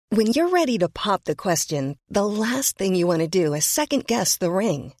When you're ready to pop the question, the last thing you want to do is second-guess the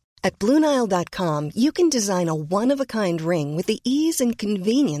ring. At BlueNile.com, you can design a one-of-a-kind ring with the ease and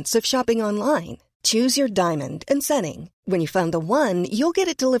convenience of shopping online. Choose your diamond and setting. When you find the one, you'll get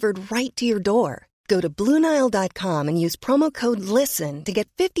it delivered right to your door. Go to BlueNile.com and use promo code LISTEN to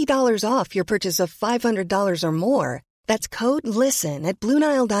get $50 off your purchase of $500 or more. That's code LISTEN at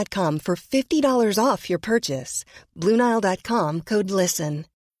BlueNile.com for $50 off your purchase. BlueNile.com, code LISTEN.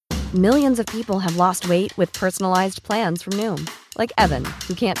 Millions of people have lost weight with personalized plans from Noom. Like Evan,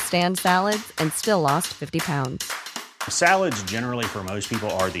 who can't stand salads and still lost 50 pounds. Salads generally for most people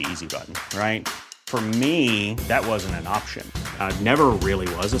are the easy button, right? For me, that wasn't an option. I never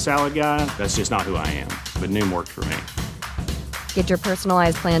really was a salad guy. That's just not who I am. But Noom worked for me. Get your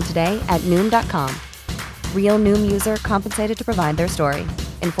personalized plan today at Noom.com. Real Noom user compensated to provide their story.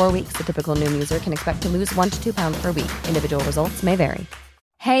 In 4 weeks, the typical Noom user can expect to lose 1 to 2 pounds per week. Individual results may vary.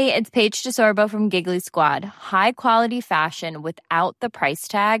 Hey, it's Paige DeSorbo from Giggly Squad. High quality fashion without the price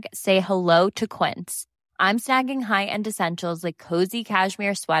tag. Say hello to Quince. I'm snagging high-end essentials like cozy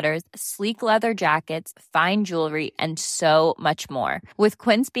cashmere sweaters, sleek leather jackets, fine jewelry, and so much more. With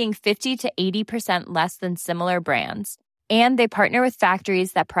Quince being 50 to 80% less than similar brands. And they partner with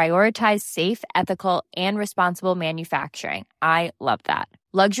factories that prioritize safe, ethical, and responsible manufacturing. I love that.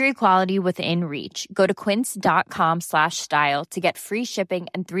 Luxury quality within reach. Go to quince.com/style to get free shipping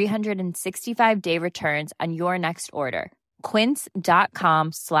and 365-day returns on your next order.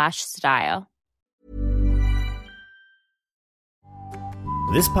 Quince.com/style.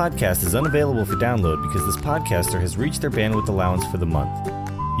 This podcast is unavailable for download because this podcaster has reached their bandwidth allowance for the month.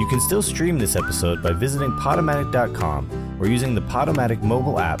 You can still stream this episode by visiting Podomatic.com or using the Podomatic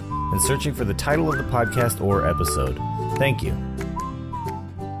mobile app and searching for the title of the podcast or episode. Thank you.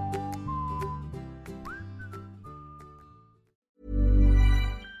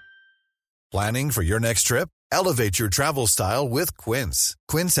 Planning for your next trip? Elevate your travel style with Quince.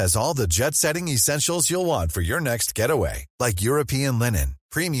 Quince has all the jet-setting essentials you'll want for your next getaway, like European linen,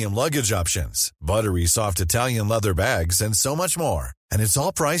 premium luggage options, buttery soft Italian leather bags, and so much more. And it's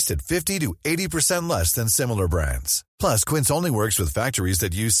all priced at 50 to 80% less than similar brands. Plus, Quince only works with factories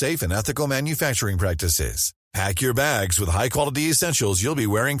that use safe and ethical manufacturing practices. Pack your bags with high-quality essentials you'll be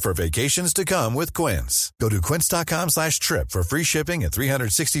wearing for vacations to come with Quince. Go to quince.com/trip for free shipping and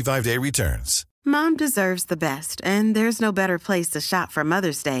 365-day returns. Mom deserves the best, and there's no better place to shop for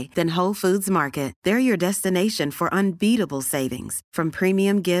Mother's Day than Whole Foods Market. They're your destination for unbeatable savings, from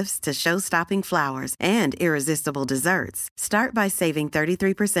premium gifts to show-stopping flowers and irresistible desserts. Start by saving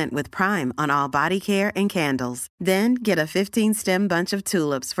 33% with Prime on all body care and candles. Then get a 15-stem bunch of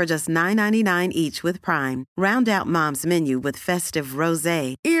tulips for just $9.99 each with Prime. Round out Mom's menu with festive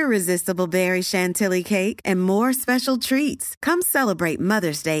rosé, irresistible berry chantilly cake, and more special treats. Come celebrate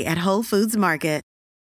Mother's Day at Whole Foods Market.